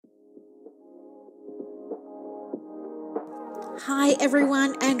Hi,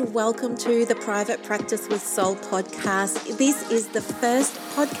 everyone, and welcome to the Private Practice with Soul podcast. This is the first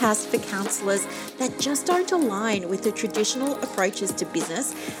podcast for counsellors that just don't align with the traditional approaches to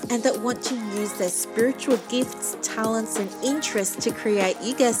business and that want to use their spiritual gifts, talents, and interests to create,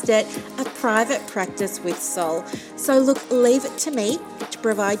 you guessed it, a private practice with soul. So, look, leave it to me to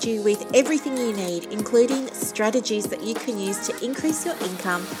provide you with everything you need, including strategies that you can use to increase your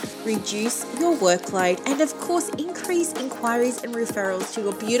income, reduce your workload, and of course, increase inquiries and referrals to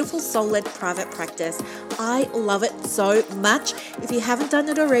your beautiful soul-led private practice. I love it so much. If you haven't done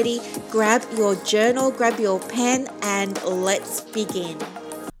it already, grab your journal, grab your pen, and let's begin.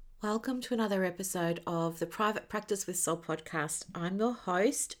 Welcome to another episode of the Private Practice with Soul podcast. I'm your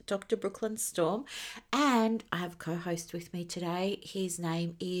host, Dr. Brooklyn Storm, and I have a co-host with me today. His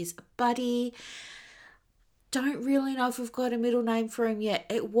name is Buddy. Don't really know if we've got a middle name for him yet.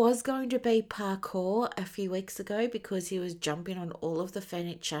 It was going to be Parkour a few weeks ago because he was jumping on all of the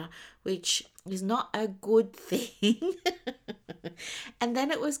furniture, which is not a good thing. And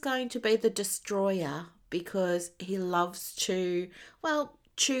then it was going to be the Destroyer because he loves to,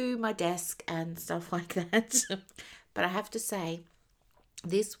 chew my desk and stuff like that. But I have to say,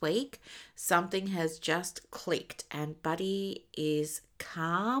 this week something has just clicked and Buddy is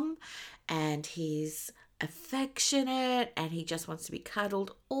calm and he's affectionate and he just wants to be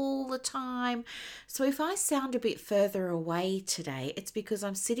cuddled all the time. So if I sound a bit further away today, it's because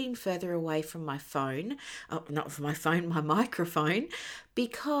I'm sitting further away from my phone, not from my phone, my microphone,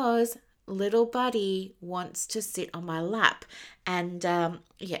 because little Buddy wants to sit on my lap. And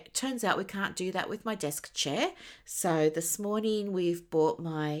it turns out we can't do that with my desk chair. So this morning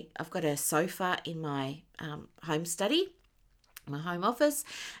I've got a sofa in my home study, my home office,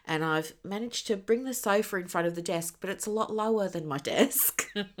 and I've managed to bring the sofa in front of the desk, but it's a lot lower than my desk.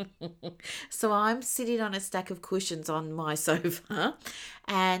 So I'm sitting on a stack of cushions on my sofa,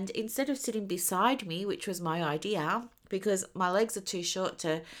 and instead of sitting beside me, which was my idea, because my legs are too short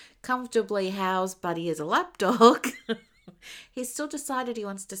to comfortably house Buddy as a lap dog, he's still decided he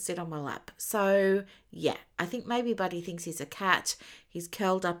wants to sit on my lap. So yeah, I think maybe Buddy thinks he's a cat. He's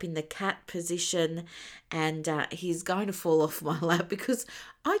curled up in the cat position and he's going to fall off my lap because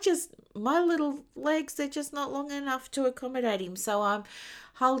my little legs, they're just not long enough to accommodate him. So I'm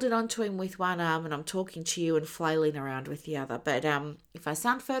holding on to him with one arm and I'm talking to you and flailing around with the other. But if I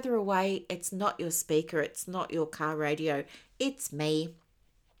sound further away, it's not your speaker, it's not your car radio, it's me.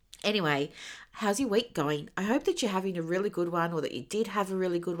 Anyway, how's your week going? I hope that you're having a really good one or that you did have a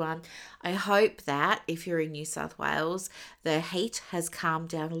really good one. I hope that if you're in New South Wales, the heat has calmed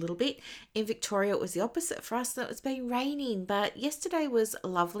down a little bit. In Victoria, it was the opposite for us. It's been raining, but yesterday was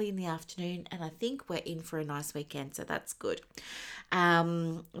lovely in the afternoon and I think we're in for a nice weekend, so that's good.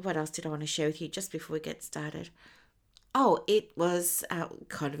 What else did I want to share with you just before we get started? Oh, it was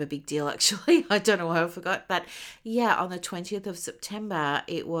kind of a big deal, actually. I don't know why I forgot. But yeah, on the 20th of September,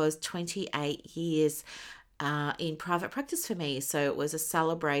 it was 28 years in private practice for me. So it was a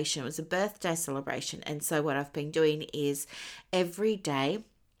celebration. It was a birthday celebration. And so what I've been doing is every day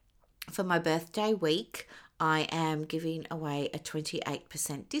for my birthday week, I am giving away a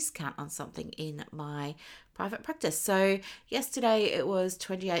 28% discount on something in my private practice. So yesterday it was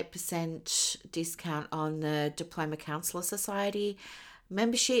 28% discount on the Diploma Counsellor Society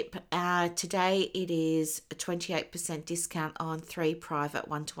membership. Today it is a 28% discount on 3 private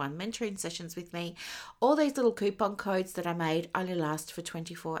one-to-one mentoring sessions with me. All these little coupon codes that I made only last for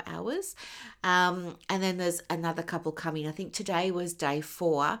 24 hours. And then there's another couple coming. I think today was day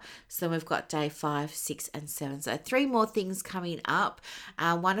 4. So we've got day 5, 6, and 7. So 3 more things coming up.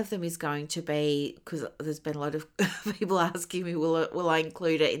 One of them is going to be, because there's been a lot of people asking me, will I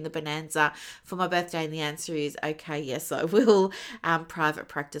include it in the Bonanza for my birthday? And the answer is okay, yes, I will. Private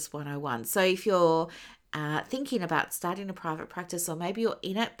Practice 101. So if you're thinking about starting a private practice, or maybe you're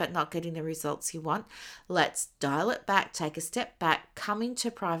in it but not getting the results you want, let's dial it back, take a step back, come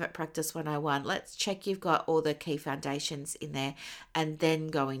into Private Practice 101. Let's check you've got all the key foundations in there and then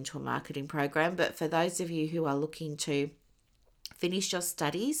go into a marketing program. But for those of you who are looking to finish your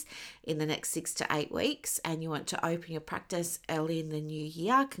studies in the next 6 to 8 weeks and you want to open your practice early in the new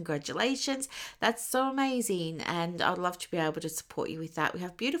year, congratulations. That's so amazing. And I'd love to be able to support you with that. We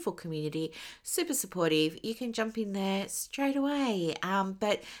have a beautiful community, super supportive. You can jump in there straight away.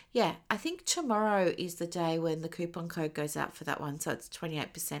 But yeah, I think tomorrow is the day when the coupon code goes out for that one. So it's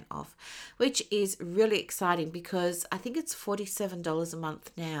 28% off, which is really exciting because I think it's $47 a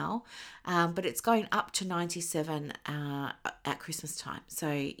month now. But it's going up to $97 at Christmas time.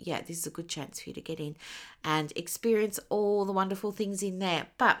 So yeah, this is a good chance for you to get in and experience all the wonderful things in there.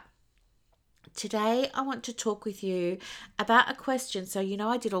 But Today, I want to talk with you about a question. So,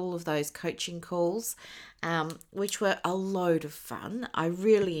 I did all of those coaching calls, which were a load of fun. I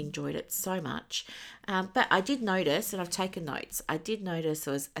really enjoyed it so much. But I did notice, and I've taken notes, I did notice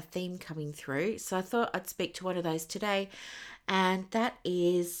there was a theme coming through. So I thought I'd speak to one of those today. And that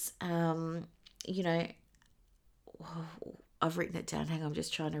is, I've written it down. Hang on, I'm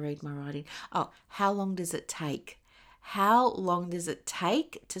just trying to read my writing. Oh, how long does it take? How long does it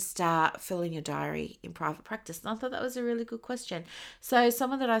take to start filling your diary in private practice? And I thought that was a really good question. So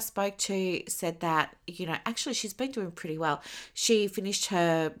someone that I spoke to said that, actually she's been doing pretty well. She finished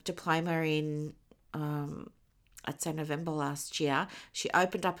her diploma in, I'd say November last year. She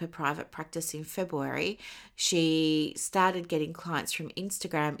opened up her private practice in February. She started getting clients from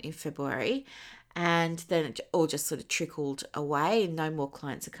Instagram in February. And then it all just sort of trickled away and no more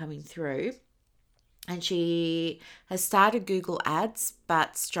clients are coming through. And she has started Google Ads,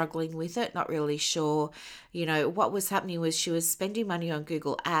 but struggling with it, not really sure. What was happening was she was spending money on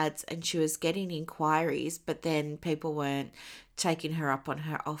Google Ads and she was getting inquiries, but then people weren't taking her up on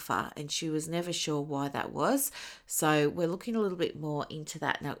her offer and she was never sure why that was. So we're looking a little bit more into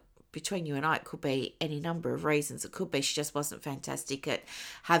that. Now, between you and I, it could be any number of reasons. It could be she just wasn't fantastic at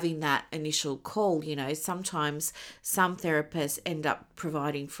having that initial call. Sometimes some therapists end up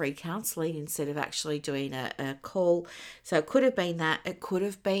providing free counselling instead of actually doing a call. So it could have been that. It could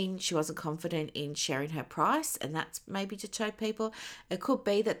have been she wasn't confident in sharing her price, and that's maybe deterred people. It could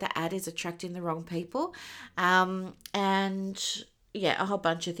be that the ad is attracting the wrong people. And yeah, a whole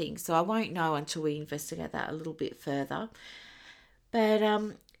bunch of things. So I won't know until we investigate that a little bit further. But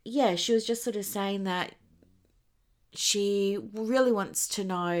yeah, she was just sort of saying that she really wants to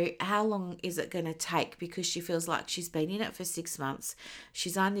know how long is it going to take, because she feels like she's been in it for 6 months.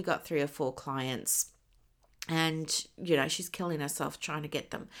 She's only got 3 or 4 clients and, she's killing herself trying to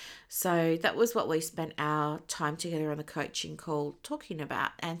get them. So that was what we spent our time together on the coaching call talking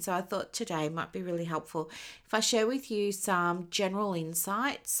about. And so I thought today might be really helpful if I share with you some general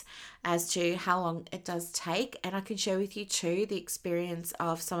insights as to how long it does take. And I can share with you too the experience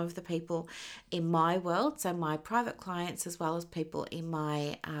of some of the people in my world, so my private clients as well as people in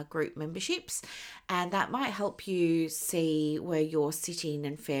my group memberships. And that might help you see where you're sitting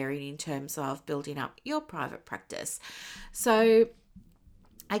and faring in terms of building up your private practice. So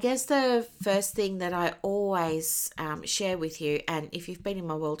I guess the first thing that I always share with you, and if you've been in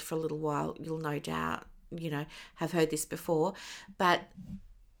my world for a little while, you'll no doubt, have heard this before, but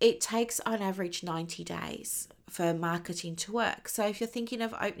it takes on average 90 days for marketing to work. So if you're thinking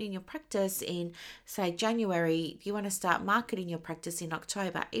of opening your practice in, say, January, you want to start marketing your practice in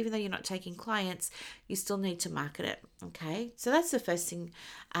October. Even though you're not taking clients, you still need to market it. Okay, so that's the first thing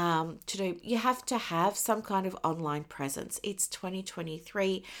to do. You have to have some kind of online presence. It's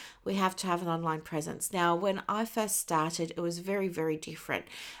 2023. We have to have an online presence. Now, when I first started, it was very, very different.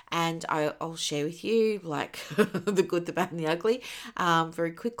 And I'll share with you like the good, the bad, and the ugly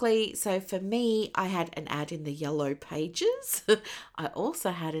very quickly. So for me, I had an ad in the Yellow Pages. I also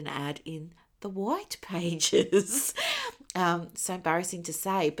had an ad in the White Pages. So embarrassing to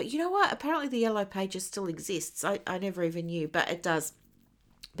say, but you know what? Apparently the Yellow Pages still exists. I never even knew, but it does.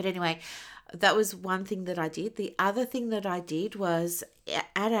 But anyway, that was one thing that I did. The other thing that I did was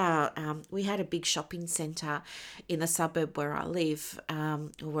at our, we had a big shopping centre in the suburb where I live,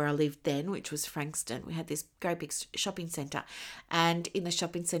 where I lived then, which was Frankston. We had this great big shopping centre, and in the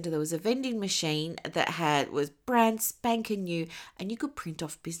shopping centre there was a vending machine that was brand spanking new, and you could print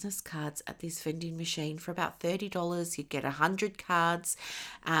off business cards at this vending machine for about $30. You'd get 100 cards.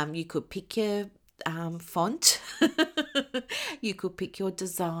 You could pick your font. You could pick your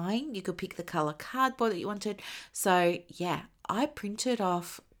design. You could pick the color cardboard that you wanted. So yeah, I printed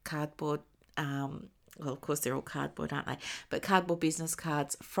off cardboard. Well, of course they're all cardboard, aren't they? But cardboard business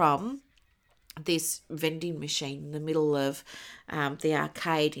cards from this vending machine in the middle of the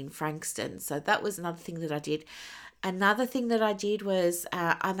arcade in Frankston. So that was another thing that I did. Another thing that I did was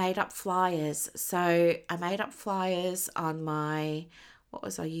I made up flyers. So I made up flyers on my, what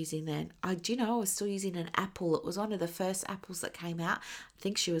was I using then? I was still using an Apple. It was one of the first Apples that came out. I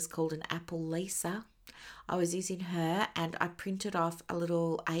think she was called an Apple Lisa. I was using her, and I printed off a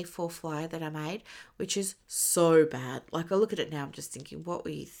little A4 flyer that I made, which is so bad. Like, I look at it now, I'm just thinking, what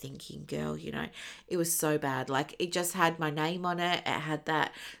were you thinking, girl? It was so bad. Like, it just had my name on it. It had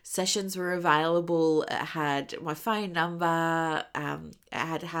that sessions were available. It had my phone number.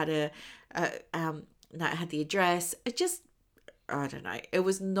 It had the address. I don't know. It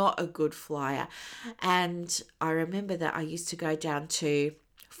was not a good flyer. And I remember that I used to go down to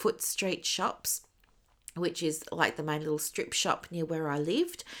Foot Street Shops, which is like the main little strip shop near where I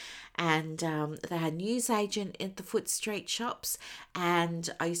lived. and they had newsagent at the Foot Street shops, and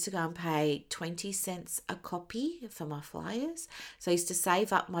I used to go and pay 20 cents a copy for my flyers. So I used to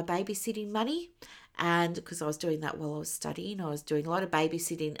save up my babysitting money, and because I was doing that while I was studying, I was doing a lot of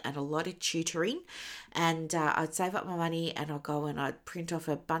babysitting and a lot of tutoring, and I'd save up my money and I'd go and I'd print off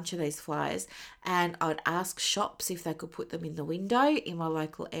a bunch of these flyers, and I'd ask shops if they could put them in the window in my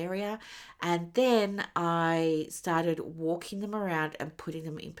local area, and then I started walking them around and putting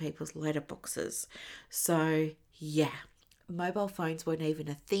them in people's letterboxes. So yeah, mobile phones weren't even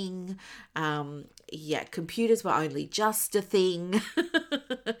a thing. Computers were only just a thing.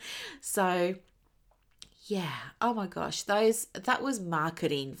 So yeah, oh my gosh, that was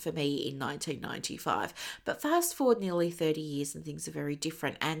marketing for me in 1995. But fast forward nearly 30 years and things are very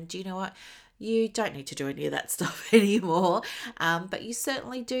different. And do you know what? You don't need to do any of that stuff anymore, but you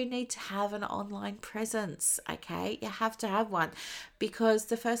certainly do need to have an online presence, okay? You have to have one, because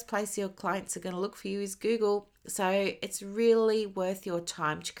the first place your clients are going to look for you is Google. So it's really worth your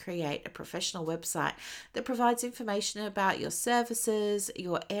time to create a professional website that provides information about your services,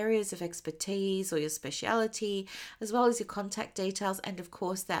 your areas of expertise or your speciality, as well as your contact details. And of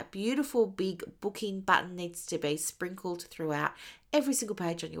course, that beautiful big booking button needs to be sprinkled throughout every single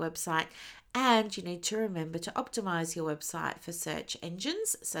page on your website. And you need to remember to optimize your website for search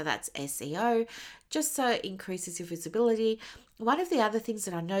engines. So that's SEO, just so it increases your visibility. One of the other things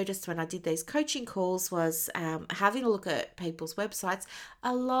that I noticed when I did these coaching calls was having a look at people's websites.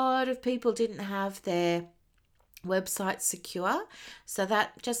 A lot of people didn't have their website secure. So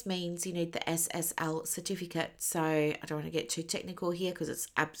that just means you need the SSL certificate. So I don't want to get too technical here because it's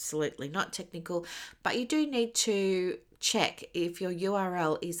absolutely not technical, but you do need to check if your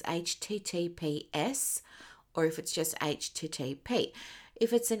URL is HTTPS or if it's just HTTP.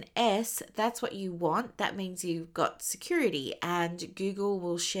 If it's an S, that's what you want. That means you've got security and Google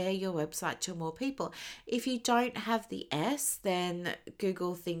will share your website to more people. If you don't have the S, then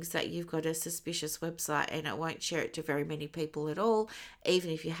Google thinks that you've got a suspicious website and it won't share it to very many people at all,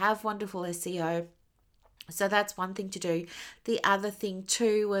 even if you have wonderful SEO. So that's one thing to do. The other thing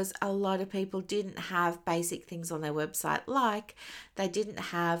too was a lot of people didn't have basic things on their website, like they didn't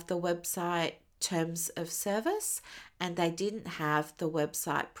have the website terms of service and they didn't have the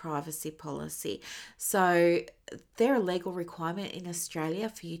website privacy policy. So they're a legal requirement in Australia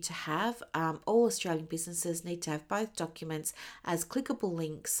for you to have. All Australian businesses need to have both documents as clickable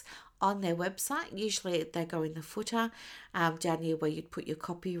links on their website. Usually they go in the footer down here where you'd put your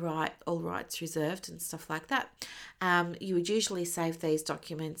copyright, all rights reserved and stuff like that. You would usually save these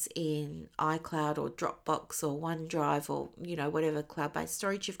documents in iCloud or Dropbox or OneDrive or, whatever cloud-based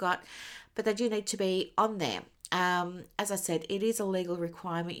storage you've got, but they do need to be on there. As I said, it is a legal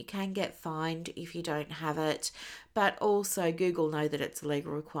requirement. You can get fined if you don't have it, but also Google know that it's a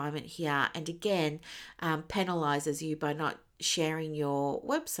legal requirement here, and again, penalizes you by not sharing your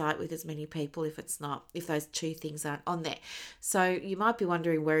website with as many people if those two things aren't on there. So you might be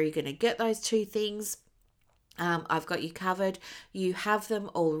wondering, where are you going to get those two things? I've got you covered. You have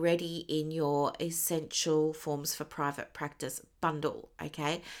them already in your Essential Forms for Private Practice bundle,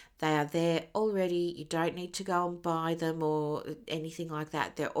 okay? They are there already. You don't need to go and buy them or anything like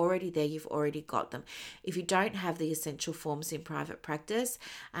that. They're already there. You've already got them. If you don't have the Essential Forms in Private Practice,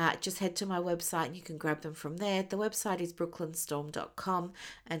 just head to my website and you can grab them from there. The website is brooklynstorm.com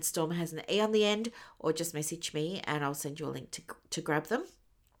and Storm has an E on the end, or just message me and I'll send you a link to grab them.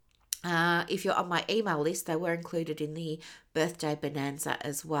 If you're on my email list, they were included in the birthday bonanza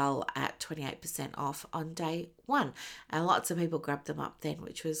as well at 28% off on day one. And lots of people grabbed them up then,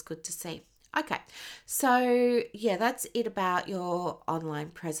 which was good to see. Okay, so yeah, that's it about your online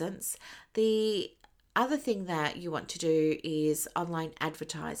presence. The other thing that you want to do is online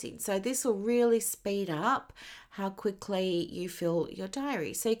advertising. So this will really speed up how quickly you fill your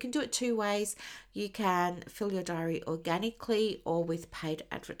diary. So you can do it two ways. You can fill your diary organically or with paid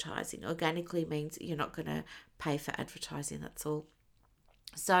advertising. Organically means you're not going to pay for advertising, that's all.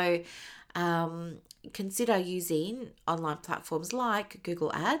 So consider using online platforms like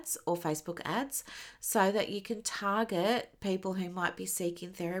Google Ads or Facebook Ads so that you can target people who might be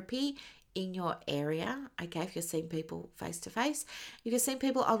seeking therapy in your area. Okay, if you're seeing people face to face. If you're seeing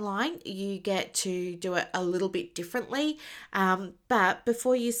people online, you get to do it a little bit differently. But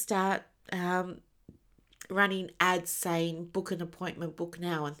before you start running ads saying book an appointment, book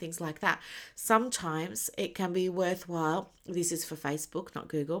now, and things like that, sometimes it can be worthwhile. This is for Facebook, not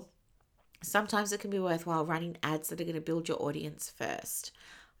Google. Sometimes it can be worthwhile running ads that are going to build your audience first.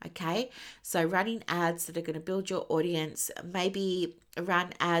 Okay, so running ads that are going to build your audience, maybe run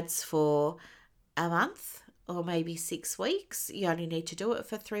ads for a month or maybe 6 weeks. You only need to do it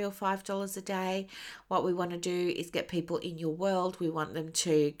for $3 or $5 a day. What we want to do is get people in your world. We want them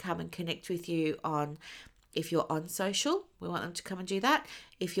to come and connect with you on, if you're on social, we want them to come and do that.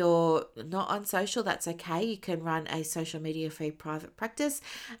 If you're not on social, that's okay. You can run a social media free private practice.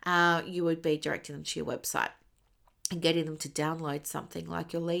 You would be directing them to your website and getting them to download something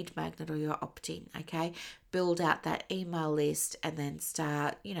like your lead magnet or your opt-in, okay? Build out that email list and then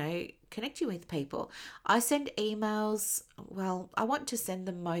start, connecting with people. I send emails, I want to send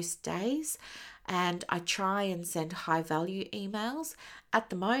them most days, and I try and send high value emails. At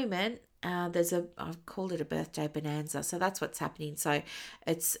the moment, I've called it a birthday bonanza. So that's what's happening. So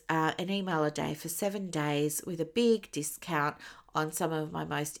it's an email a day for 7 days with a big discount on some of my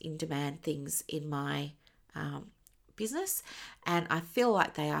most in-demand things in my business. And I feel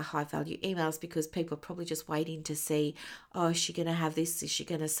like they are high value emails because people are probably just waiting to see, oh, is she going to have this? Is she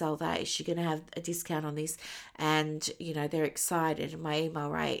going to sell that? Is she going to have a discount on this? And, they're excited. And my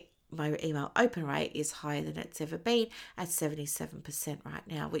email open rate is higher than it's ever been at 77% right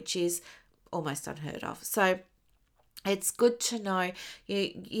now, which is almost unheard of. So it's good to know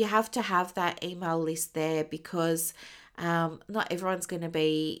you have to have that email list there because not everyone's going to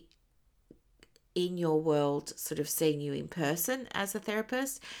be in your world sort of seeing you in person as a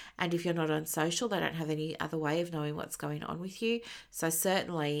therapist. And if you're not on social, they don't have any other way of knowing what's going on with you. So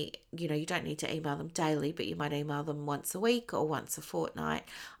certainly, you don't need to email them daily, but you might email them once a week or once a fortnight.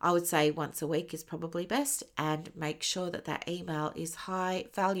 I would say once a week is probably best, and make sure that email is high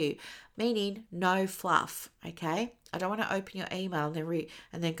value, meaning no fluff, okay? I don't want to open your email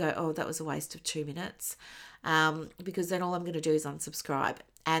and then go, oh, that was a waste of 2 minutes, because then all I'm going to do is unsubscribe.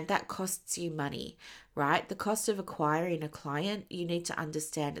 And that costs you money, right? The cost of acquiring a client, you need to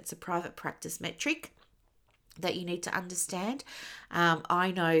understand. It's a private practice metric that you need to understand.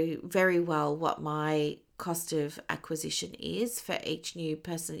 I know very well what my cost of acquisition is for each new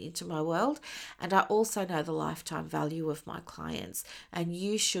person into my world. And I also know the lifetime value of my clients. And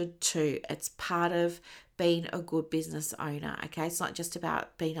you should too. It's part of being a good business owner, okay? It's not just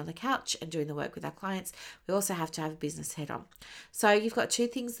about being on the couch and doing the work with our clients. We also have to have a business head on. So you've got 2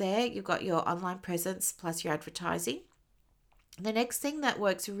 things there. You've got your online presence plus your advertising. The next thing that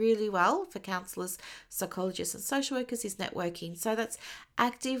works really well for counsellors, psychologists and social workers is networking. So that's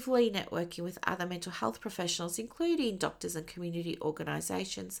actively networking with other mental health professionals, including doctors and community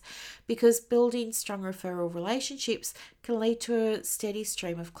organisations, because building strong referral relationships can lead to a steady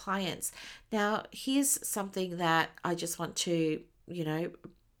stream of clients. Now, here's something that I just want to,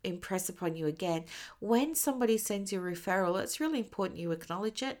 impress upon you again. When somebody sends you a referral, it's really important you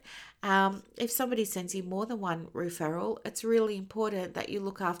acknowledge it. If somebody sends you more than one referral, it's really important that you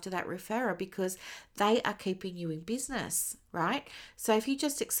look after that referrer because they are keeping you in business, right? So if you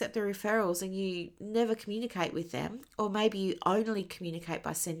just accept the referrals and you never communicate with them, or maybe you only communicate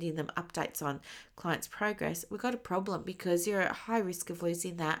by sending them updates on clients' progress, we've got a problem because you're at high risk of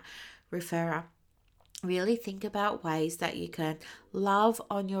losing that referrer. Really think about ways that you can love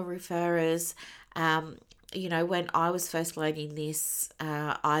on your referrers. When I was first learning this,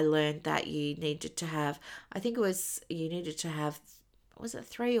 I learned that you needed to have, was it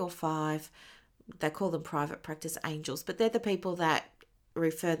 3 or 5? They call them private practice angels, but they're the people that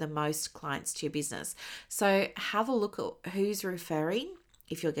refer the most clients to your business. So have a look at who's referring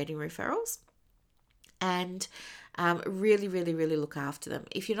if you're getting referrals, and really, really, really look after them.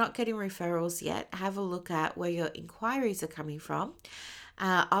 If you're not getting referrals yet, have a look at where your inquiries are coming from.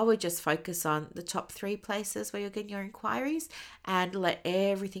 I would just focus on the top 3 places where you're getting your inquiries and let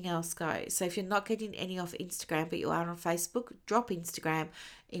everything else go. So if you're not getting any off Instagram, but you are on Facebook, drop Instagram,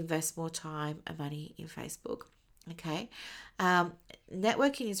 invest more time and money in Facebook. Okay.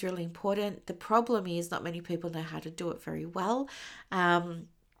 Networking is really important. The problem is not many people know how to do it very well.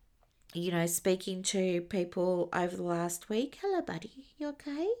 Speaking to people over the last week. Hello, buddy. You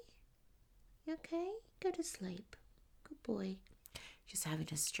okay? You okay? Go to sleep. Good boy. Just having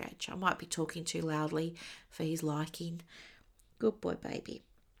a stretch. I might be talking too loudly for his liking. Good boy, baby.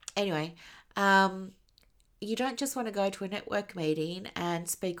 Anyway, you don't just want to go to a network meeting and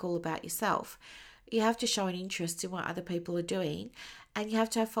speak all about yourself. You have to show an interest in what other people are doing, and you have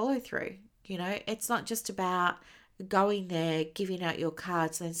to have follow through. It's not just about going there, giving out your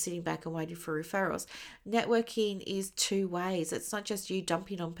cards, and then sitting back and waiting for referrals. Networking is 2 ways. It's not just you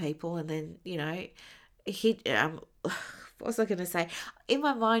dumping on people and then, what was I going to say? In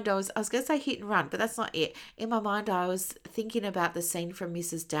my mind, I was going to say hit and run, but that's not it. In my mind, I was thinking about the scene from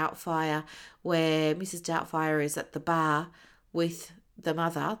Mrs. Doubtfire, where Mrs. Doubtfire is at the bar with the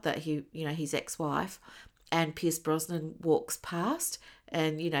mother, his ex-wife, and Pierce Brosnan walks past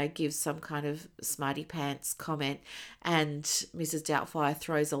and, gives some kind of smarty pants comment, and Mrs. Doubtfire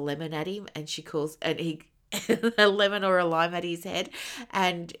throws a lemon at him, and he a lemon or a lime at his head,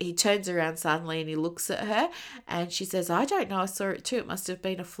 and he turns around suddenly and he looks at her, and she says, "I don't know, I saw it too. It must have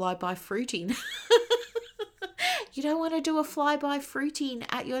been a flyby fruiting." You don't want to do a flyby fruiting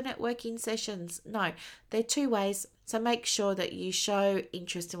at your networking sessions. No, there are two ways. So make sure that you show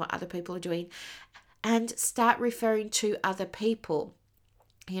interest in what other people are doing and start referring to other people.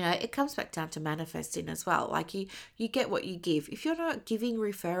 It comes back down to manifesting as well. Like you get what you give. If you're not giving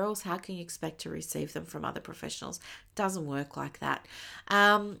referrals, how can you expect to receive them from other professionals? Doesn't work like that.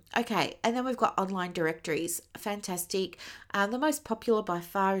 Okay, and then we've got online directories. Fantastic. The most popular by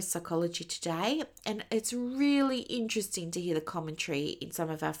far is Psychology Today, and it's really interesting to hear the commentary in some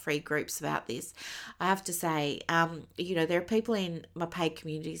of our free groups about this. I have to say, there are people in my paid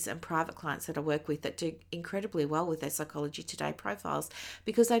communities and private clients that I work with that do incredibly well with their Psychology Today profiles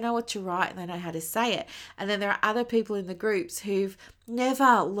because they know what to write and they know how to say it. And then there are other people in the groups who've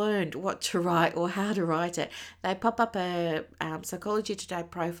never learned what to write or how to write it. They pop up a Psychology Today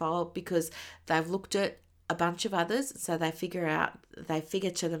profile because they've looked at a bunch of others, so they figure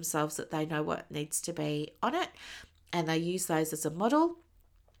to themselves that they know what needs to be on it, and they use those as a model.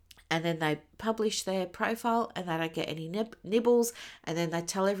 And then they publish their profile and they don't get any nibbles. And then they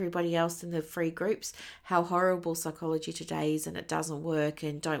tell everybody else in the free groups how horrible Psychology Today is and it doesn't work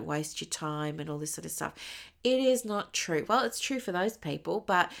and don't waste your time and all this sort of stuff. It is not true. Well, it's true for those people,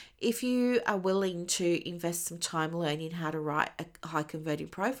 but if you are willing to invest some time learning how to write a high converting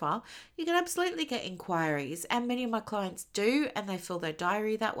profile, you can absolutely get inquiries. And many of my clients do, and they fill their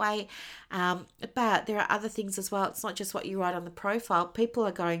diary that way. But there are other things as well. It's not just what you write on the profile. People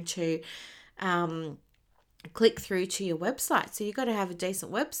are going to click through to your website. So you've got to have a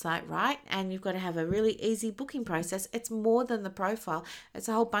decent website, right? And you've got to have a really easy booking process. It's more than the profile. It's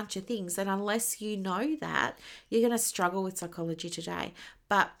a whole bunch of things. And unless you know that, you're going to struggle with Psychology Today.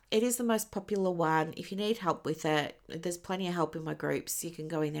 But it is the most popular one. If you need help with it, there's plenty of help in my groups. You can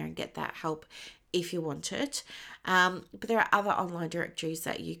go in there and get that help if you want it. But there are other online directories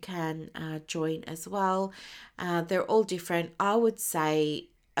that you can join as well. They're all different. I would say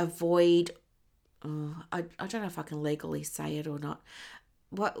avoid I don't know if I can legally say it or not.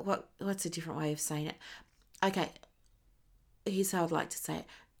 What's a different way of saying it? Okay, here's how I'd like to say it.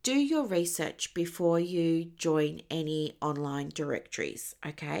 Do your research before you join any online directories,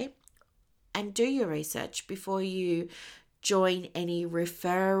 okay? And do your research before you join any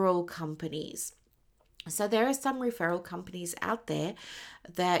referral companies. So there are some referral companies out there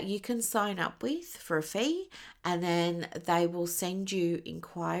that you can sign up with for a fee, and then they will send you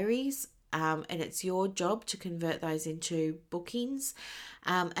inquiries. And it's your job to convert those into bookings.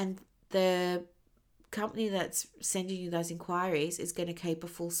 And the company that's sending you those inquiries is going to keep a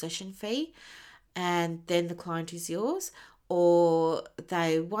full session fee, and then the client is yours. Or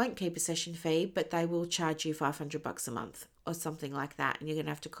they won't keep a session fee, but they will charge you $500 a month or something like that. And you're going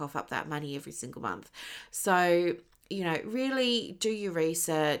to have to cough up that money every single month. So, really do your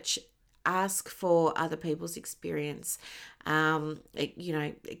research. Ask for other people's experience.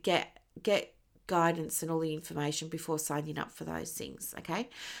 Get guidance and all the information before signing up for those things, okay?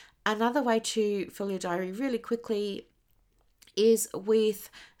 Another way to fill your diary really quickly is with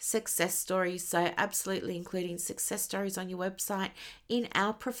success stories. So absolutely including success stories on your website. In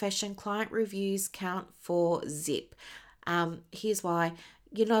our profession, client reviews count for zip. Here's why.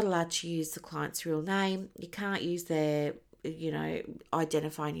 You're not allowed to use the client's real name. You can't use their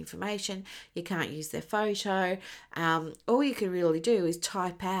identifying information. You can't use their photo. All you can really do is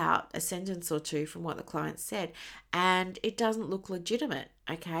type out a sentence or two from what the client said, and it doesn't look legitimate,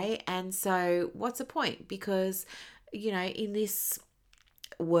 okay? And so what's the point? Because, in this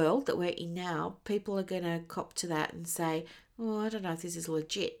world that we're in now, people are going to cop to that and say, oh, I don't know if this is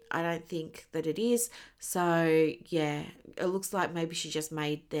legit. I don't think that it is. So, yeah, it looks like maybe she just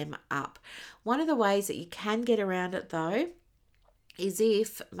made them up. One of the ways that you can get around it, though, is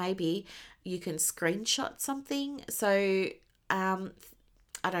if maybe you can screenshot something. So, I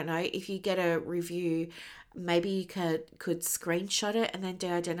don't know, if you get a review, maybe you could screenshot it and then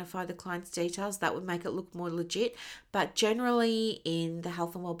de-identify the client's details. That would make it look more legit. But generally in the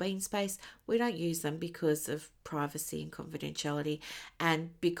health and wellbeing space, we don't use them because of privacy and confidentiality.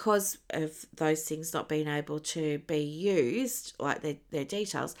 And because of those things not being able to be used, like their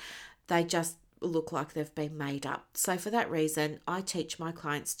details, they just look like they've been made up. So for that reason, I teach my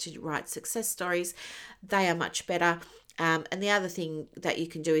clients to write success stories. They are much better. And the other thing that you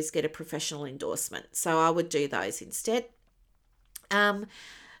can do is get a professional endorsement. So I would do those instead.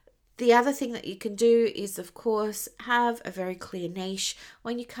 The other thing that you can do is, of course, have a very clear niche.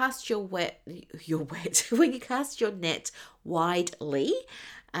 When you cast when you cast your net widely,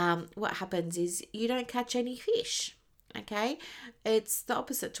 what happens is you don't catch any fish. Okay, it's the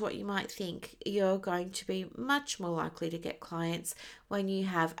opposite to what you might think. You're going to be much more likely to get clients when you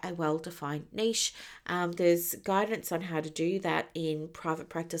have a well-defined niche. There's guidance on how to do that in Private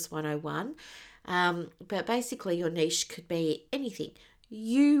Practice 101. But basically, your niche could be anything.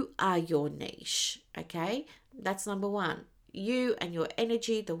 You are your niche. Okay, that's number one. You and your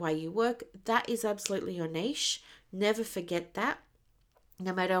energy, the way you work, that is absolutely your niche. Never forget that.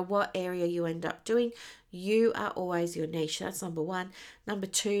 No matter what area you end up doing, you are always your niche. That's number one. Number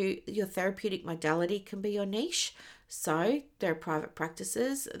two, your therapeutic modality can be your niche. So there are private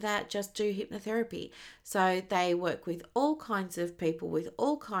practices that just do hypnotherapy. So they work with all kinds of people with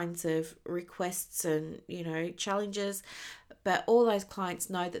all kinds of requests and, challenges. But all those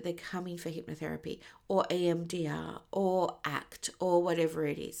clients know that they're coming for hypnotherapy or EMDR or ACT or whatever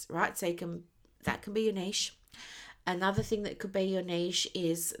it is, right? So that can be your niche. Another thing that could be your niche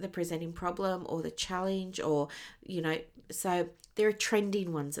is the presenting problem or the challenge or, so there are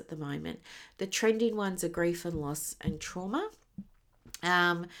trending ones at the moment. The trending ones are grief and loss and trauma.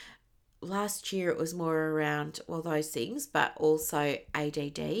 Last year it was more around, those things, but also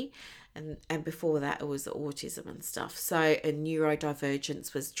ADD. And before that it was autism and stuff. So, and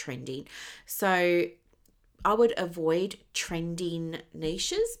neurodivergence was trending. So I would avoid trending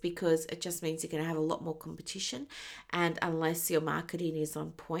niches because it just means you're going to have a lot more competition. And unless your marketing is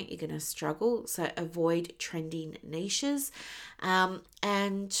on point, you're going to struggle. So avoid trending niches, and,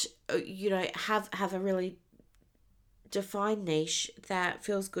 have a really defined niche that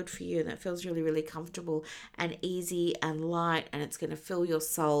feels good for you and that feels really, really comfortable and easy and light, and it's going to fill your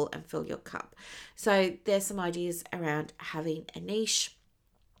soul and fill your cup. So there's some ideas around having a niche.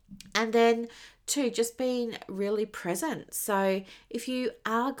 And then two, just being really present. So if you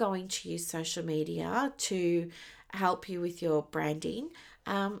are going to use social media to help you with your branding,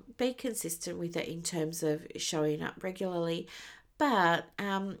 be consistent with it in terms of showing up regularly. But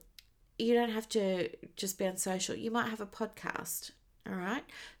you don't have to just be on social. You might have a podcast. All right.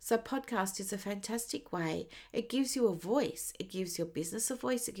 So podcast is a fantastic way. It gives you a voice. It gives your business a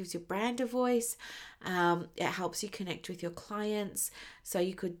voice. It gives your brand a voice. It helps you connect with your clients. So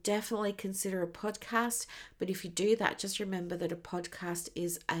you could definitely consider a podcast. But if you do that, just remember that a podcast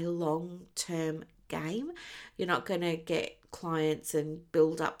is a long-term game. You're not going to get clients and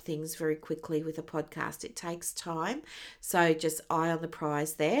build up things very quickly with a podcast. It takes time. So just eye on the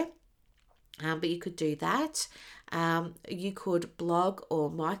prize there. But you could do that. You could blog or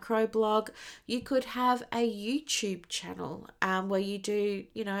microblog. You could have a YouTube channel where you do,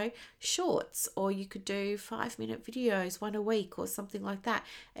 shorts, or you could do 5-minute videos, one a week or something like that.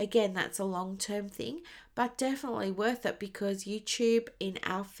 Again, that's a long-term thing, but definitely worth it because YouTube in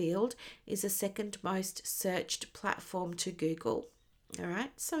our field is the second most searched platform to Google. All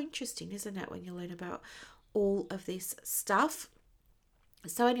right. So interesting, isn't it, when you learn about all of this stuff?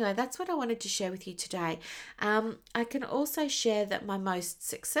 So anyway, that's what I wanted to share with you today. I can also share that my most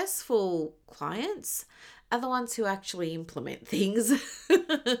successful clients are the ones who actually implement things.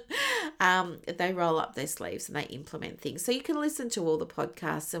 They roll up their sleeves and they implement things. So you can listen to all the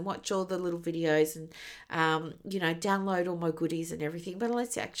podcasts and watch all the little videos and, download all my goodies and everything. But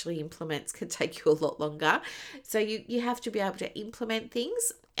unless you actually implement, it can take you a lot longer. So you have to be able to implement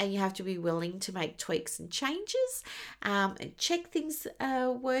things. And you have to be willing to make tweaks and changes and check things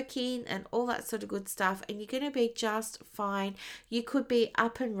working and all that sort of good stuff. And you're going to be just fine. You could be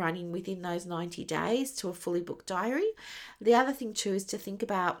up and running within those 90 days to a fully booked diary. The other thing too is to think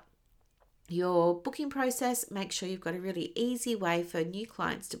about your booking process. Make sure you've got a really easy way for new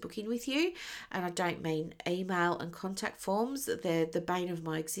clients to book in with you. And I don't mean email and contact forms. They're the bane of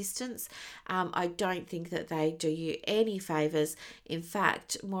my existence. I don't think that they do you any favors. In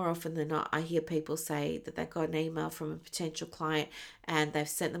fact, more often than not, I hear people say that they got an email from a potential client and they've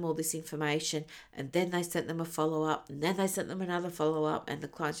sent them all this information and then they sent them a follow-up and then they sent them another follow-up and the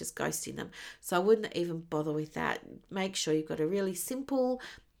client's just ghosting them. So I wouldn't even bother with that. Make sure you've got a really simple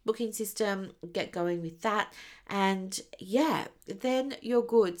booking system, get going with that, and then you're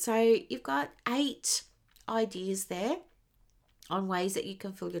good. So you've got 8 ideas there on ways that you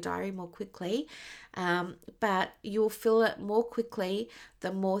can fill your diary more quickly, but you'll fill it more quickly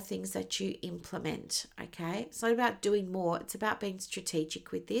the more things that you implement. Okay, it's not about doing more, it's about being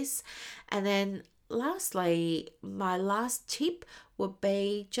strategic with this. And then lastly, my last tip would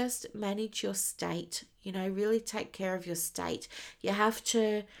be just manage your state. Really take care of your state. You have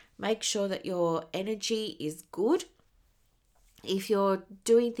to make sure that your energy is good. if you're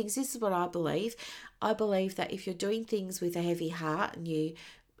doing things, this is what I believe. I believe that if you're doing things with a heavy heart and you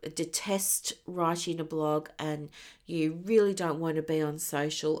detest writing a blog and you really don't want to be on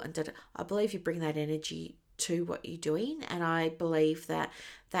social, and I believe you bring that energy to what you're doing, and I believe that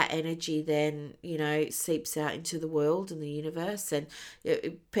that energy then seeps out into the world and the universe, and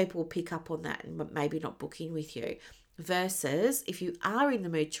people will pick up on that and maybe not book in with you. Versus if you are in the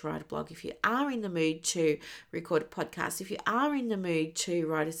mood to write a blog, if you are in the mood to record a podcast, if you are in the mood to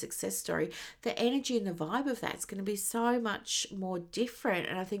write a success story, the energy and the vibe of that's going to be so much more different.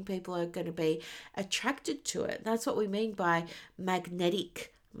 And I think people are going to be attracted to it. That's what we mean by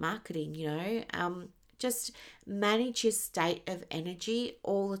magnetic marketing, just manage your state of energy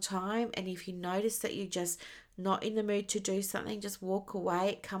all the time. And if you notice that you're just not in the mood to do something, just walk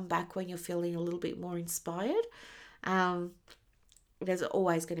away, come back when you're feeling a little bit more inspired. There's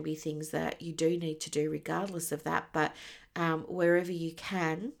always going to be things that you do need to do regardless of that, but wherever you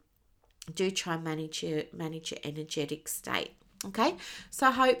can, do try and manage your energetic state. Okay, so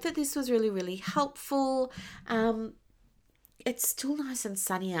I hope that this was really, really helpful. It's still nice and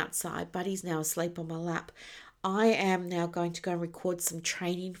sunny outside. Buddy's now asleep on my lap. I am now going to go and record some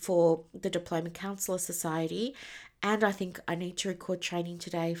training for the Diploma Counsellor Society, and I think I need to record training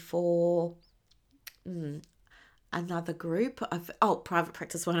today for another group of Private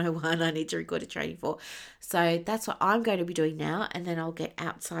Practice 101 I need to record a training for. So that's what I'm going to be doing now, and then I'll get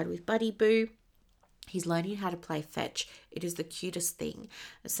outside with Buddy Boo. He's learning how to play fetch. It is the cutest thing.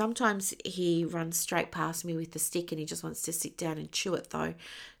 Sometimes he runs straight past me with the stick and he just wants to sit down and chew it though.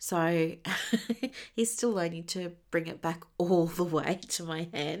 So he's still learning to bring it back all the way to my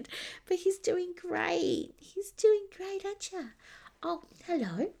hand. But he's doing great. He's doing great, aren't you? Oh,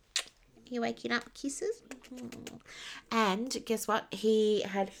 hello. You waking up, kisses? And guess what? He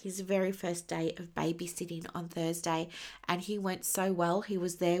had his very first day of babysitting on Thursday, and he went so well. He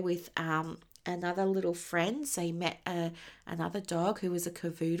was there with another little friend, so he met another dog who was a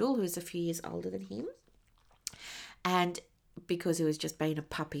cavoodle, who was a few years older than him. And because he was just being a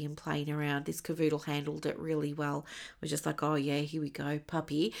puppy and playing around, this cavoodle handled it really well. It was just like, oh yeah, here we go,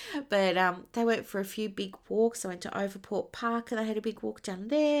 puppy. But they went for a few big walks. They went to Overport Park and they had a big walk down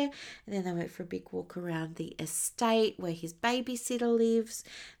there, and then they went for a big walk around the estate where his babysitter lives.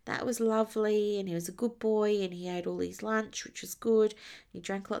 That was lovely, and he was a good boy, and he ate all his lunch, which was good. He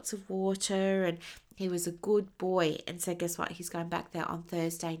drank lots of water, and he was a good boy. And so guess what? He's going back there on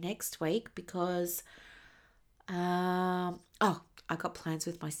Thursday next week because I got plans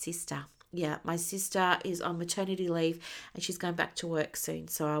with my sister. Yeah, my sister is on maternity leave and she's going back to work soon.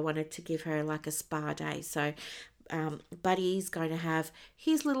 So I wanted to give her like a spa day. So Buddy's going to have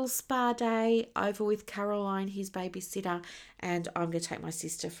his little spa day over with Caroline, his babysitter, and I'm going to take my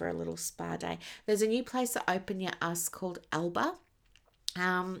sister for a little spa day. There's a new place that opened near us called Alba.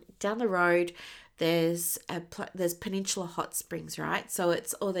 Down the road, there's Peninsula Hot Springs, right? So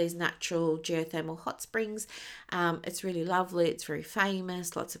it's all these natural geothermal hot springs. It's really lovely. It's very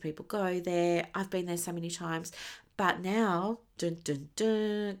famous. Lots of people go there. I've been there so many times. But now,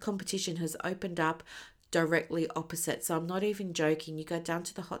 competition has opened up directly opposite. So I'm not even joking. You go down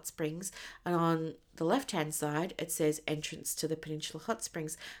to the hot springs, and on the left-hand side, it says entrance to the Peninsula Hot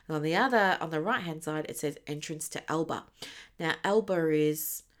Springs. And on the right-hand side, it says entrance to Alba. Now, Alba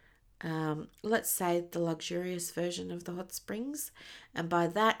is, let's say, the luxurious version of the hot springs. And by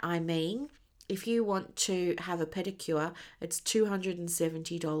that, I mean, if you want to have a pedicure, it's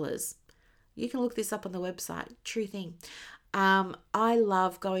 $270. You can look this up on the website. True thing. I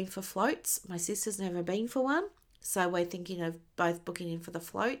love going for floats. My sister's never been for one, so we're thinking of both booking in for the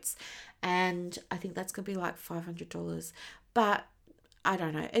floats, and I think that's going to be like $500. But I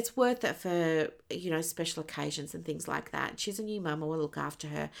don't know. It's worth it for, special occasions and things like that. She's a new mum. I want to look after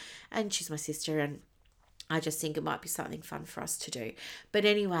her, and she's my sister, and I just think it might be something fun for us to do. But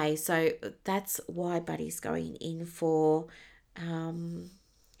anyway, so that's why Buddy's going in for, hello,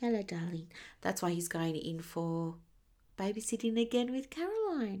 darling. That's why he's going in for babysitting again with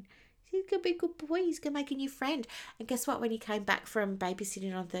Caroline. He's going to be a good boy. He's going to make a new friend. And guess what? When he came back from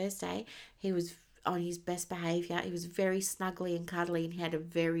babysitting on Thursday, he was on his best behaviour. He was very snuggly and cuddly, and he had a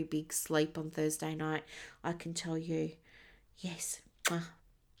very big sleep on Thursday night. I can tell you. Yes.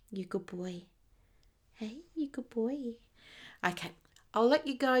 You good boy. Hey, you good boy. Okay. I'll let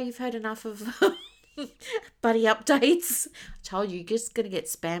you go. You've heard enough of buddy updates. I told you, you're just going to get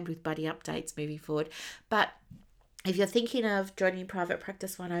spammed with buddy updates moving forward. But if you're thinking of joining Private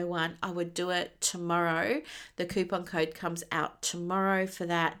Practice 101, I would do it tomorrow. The coupon code comes out tomorrow for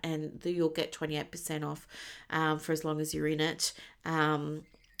that, and you'll get 28% off for as long as you're in it.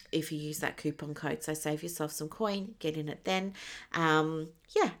 if you use that coupon code. So save yourself some coin, get in it then.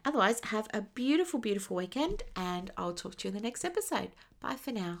 Otherwise, have a beautiful, beautiful weekend, and I'll talk to you in the next episode. Bye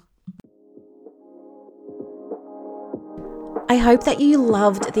for now. I hope that you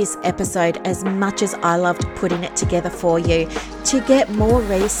loved this episode as much as I loved putting it together for you. To get more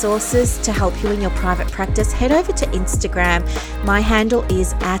resources to help you in your private practice, head over to Instagram. My handle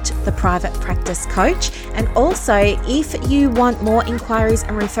is @theprivatepracticecoach. And also, if you want more inquiries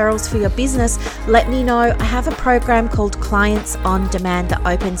and referrals for your business, let me know. I have a program called Clients on Demand that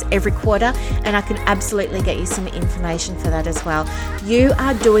opens every quarter, and I can absolutely get you some information for that as well. You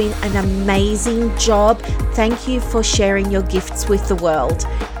are doing an amazing job. Thank you for sharing your gifts with the world.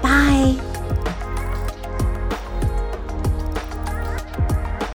 Bye.